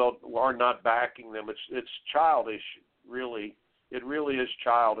absolutely are not backing them. It's childish, really. It really is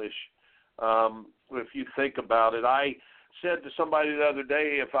childish. If you think about it, I said to somebody the other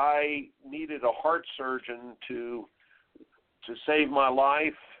day, if I needed a heart surgeon to save my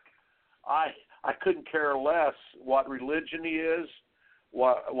life, I couldn't care less what religion he is,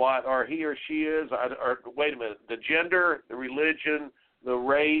 what or he or she is, or wait a minute, the gender, the religion, the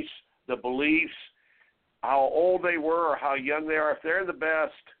race, the beliefs, how old they were or how young they are. If they're the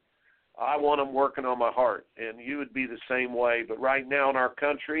best, I want them working on my heart, and you would be the same way. But right now in our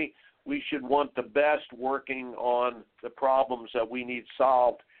country, we should want the best working on the problems that we need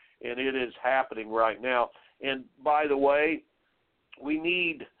solved, and it is happening right now. And by the way,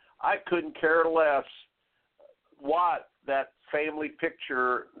 I couldn't care less what that family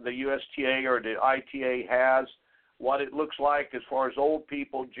picture the USTA or the ITA has, what it looks like as far as old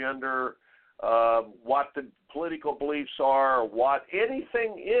people, gender, what the political beliefs are, what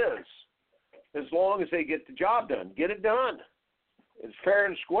anything is, as long as they get the job done. Get it done. It's fair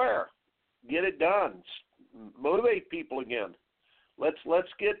and square. Get it done. Motivate people again. Let's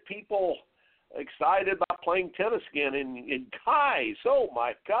get people excited about playing tennis again. And guys, oh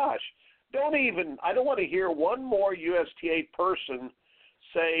my gosh, I don't want to hear one more USTA person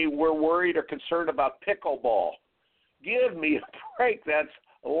say we're worried or concerned about pickleball. Give me a break. That's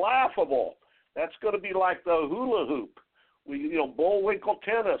laughable. That's going to be like the hula hoop. Bullwinkle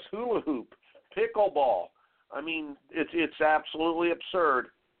tennis, hula hoop, pickleball. I mean, it's absolutely absurd.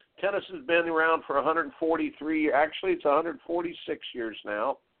 Tennis has been around for 143 – actually, it's 146 years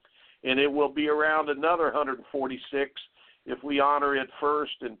now, and it will be around another 146 if we honor it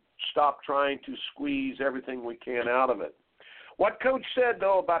first and stop trying to squeeze everything we can out of it. What Coach said,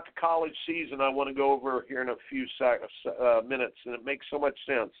 though, about the college season, I want to go over here in a few minutes, and it makes so much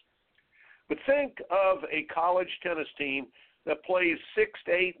sense. But think of a college tennis team that plays 6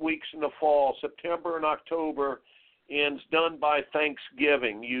 to 8 weeks in the fall, September and October, and it's done by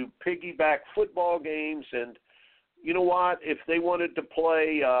Thanksgiving. You piggyback football games, and you know what? If they wanted to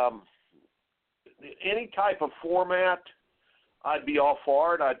play any type of format, I'd be all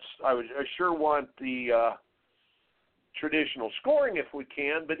for it. I sure want the traditional scoring if we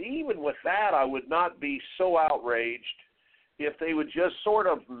can, but even with that, I would not be so outraged if they would just sort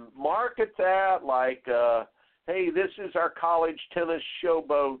of market that like, hey, this is our college tennis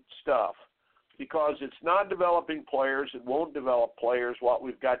showboat stuff, because it's not developing players. It won't develop players, what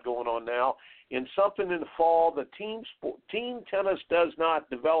we've got going on now. In something in the fall, the team tennis does not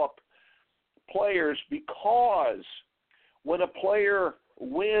develop players, because when a player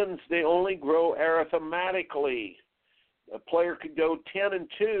wins, they only grow arithmetically. A player could go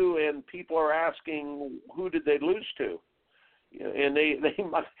 10-2, and people are asking, who did they lose to? And they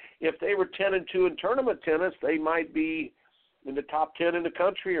might, if they were 10-2 in tournament tennis, they might be in the top 10 in the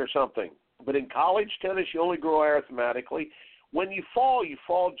country or something. But in college tennis, you only grow arithmetically. When you fall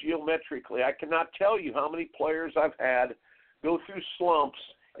geometrically. I cannot tell you how many players I've had go through slumps,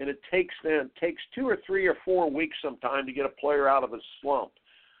 and it takes 2 or 3 or 4 weeks sometime to get a player out of a slump.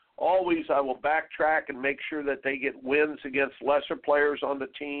 Always I will backtrack and make sure that they get wins against lesser players on the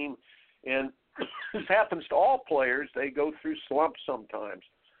team. And this happens to all players. They go through slumps sometimes.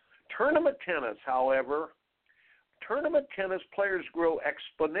 Tournament tennis, however, tournament tennis players grow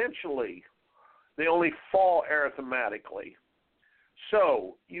exponentially. They only fall arithmetically.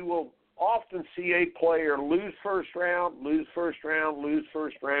 So you will often see a player lose first round,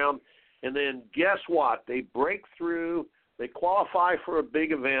 and then guess what? They break through, they qualify for a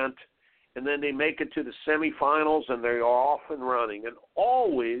big event, and then they make it to the semifinals, and they are off and running. And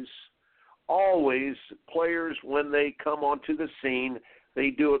always, players, when they come onto the scene, they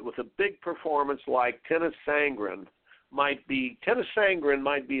do it with a big performance like Tennis Sangren might be. Tennis Sangren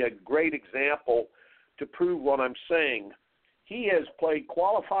might be a great example to prove what I'm saying. He has played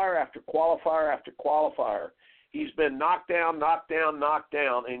qualifier after qualifier after qualifier. He's been knocked down,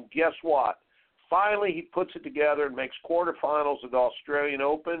 and guess what? Finally, he puts it together and makes quarterfinals at the Australian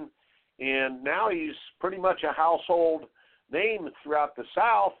Open, and now he's pretty much a household name throughout the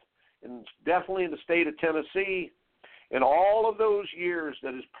South, and definitely in the state of Tennessee. And all of those years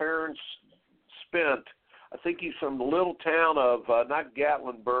that his parents spent, I think he's from the little town of, not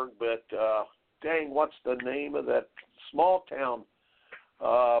Gatlinburg, but what's the name of that small town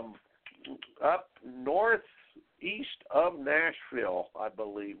up northeast of Nashville, I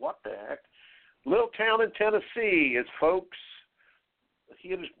believe. What the heck? Little town in Tennessee. His folks,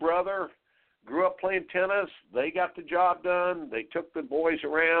 he and his brother grew up playing tennis. They got the job done. They took the boys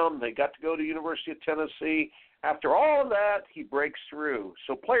around. They got to go to University of Tennessee. After all of that, he breaks through.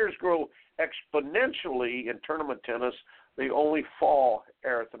 So players grow exponentially in tournament tennis. They only fall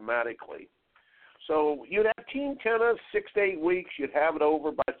arithmetically. So you'd have team tennis 6 to 8 weeks. You'd have it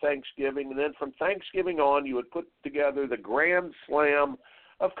over by Thanksgiving. And then from Thanksgiving on, you would put together the Grand Slam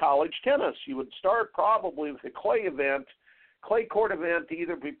of college tennis. You would start probably with a clay court event to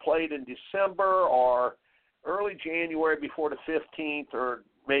either be played in December or early January before the 15th or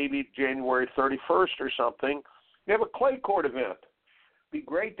maybe January 31st or something. You have a clay court event. It'd be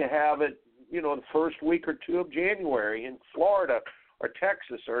great to have it, the first week or two of January in Florida or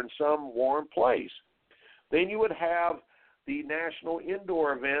Texas or in some warm place. Then you would have the national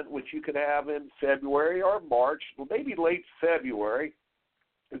indoor event, which you could have in February or March, maybe late February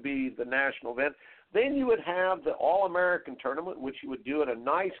would be the national event. Then you would have the All-American tournament, which you would do in a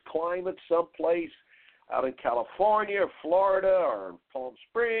nice climate someplace out in California or Florida or Palm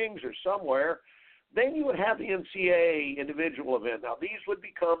Springs or somewhere. Then you would have the NCAA individual event. Now, these would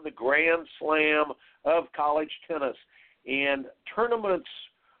become the Grand Slam of college tennis, and tournaments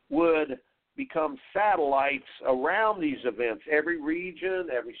would become satellites around these events. Every region,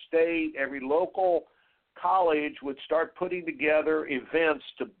 every state, every local college would start putting together events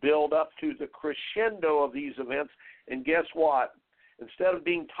to build up to the crescendo of these events. And guess what? Instead of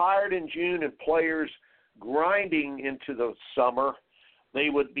being tired in June and players grinding into the summer, they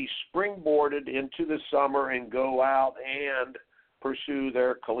would be springboarded into the summer and go out and pursue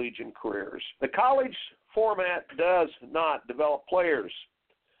their collegiate careers. The college format does not develop players.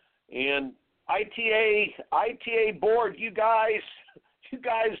 And ITA board, you guys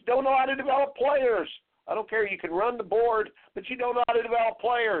don't know how to develop players. I don't care. You can run the board, but you don't know how to develop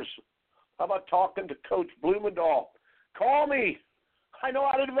players. How about talking to Coach Blumendahl? Call me. I know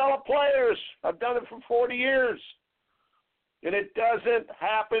how to develop players. I've done it for 40 years. And it doesn't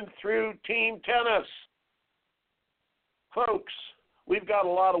happen through team tennis. Folks, we've got a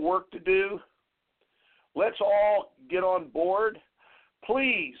lot of work to do. Let's all get on board.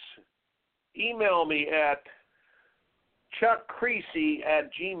 Please email me at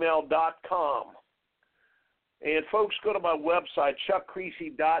chuckkriese@gmail.com. And folks, go to my website,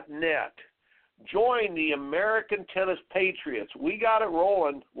 chuckkriese.net. Join the American Tennis Patriots. We got it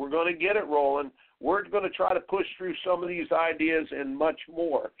rolling. We're going to get it rolling. We're going to try to push through some of these ideas and much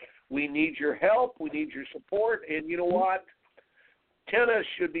more. We need your help. We need your support. And you know what? Tennis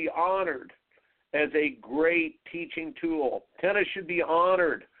should be honored as a great teaching tool. Tennis should be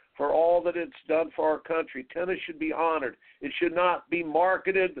honored for all that it's done for our country. Tennis should be honored. It should not be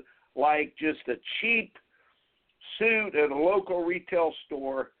marketed like just a cheap suit at a local retail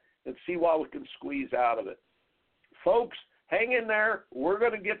store and see what we can squeeze out of it. Folks, hang in there. We're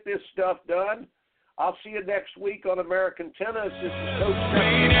going to get this stuff done. I'll see you next week on American Tennis. This is Coach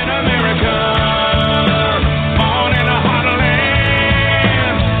Made in America, born in a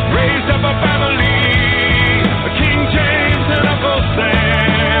heartland, raised up a family, King James and Uncle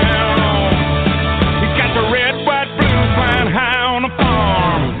Sam. He got the red, white, blue flying high on the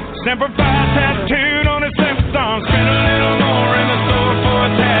farm. Semper Fi tattooed on his left arm. Spent a little more in the store for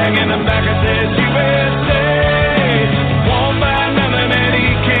a tag. In the back it says USA. Won't buy nothing that he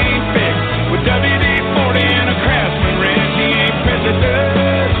can't fix. With WD-40 and a Craftsman wrench, he ain't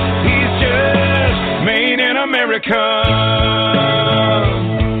president. He's just made in America.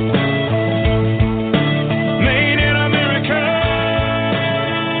 Made in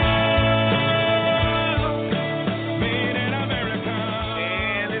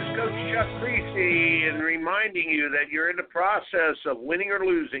of winning or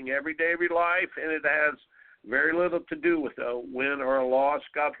losing every day of your life, and it has very little to do with a win or a loss.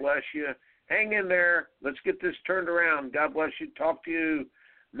 God bless you. Hang in there. Let's get this turned around. God bless you. Talk to you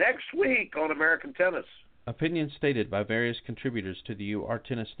next week on American Tennis. Opinions stated by various contributors to the UR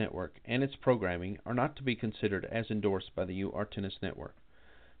Tennis Network and its programming are not to be considered as endorsed by the UR Tennis Network.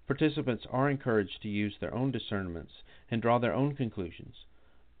 Participants are encouraged to use their own discernments and draw their own conclusions.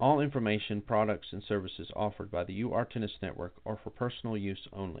 All information, products, and services offered by the UR Tennis Network are for personal use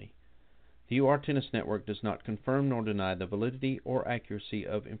only. The UR Tennis Network does not confirm nor deny the validity or accuracy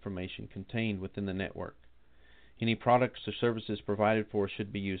of information contained within the network. Any products or services provided for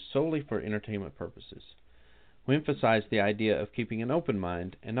should be used solely for entertainment purposes. We emphasize the idea of keeping an open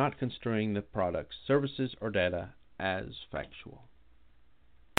mind and not construing the products, services, or data as factual.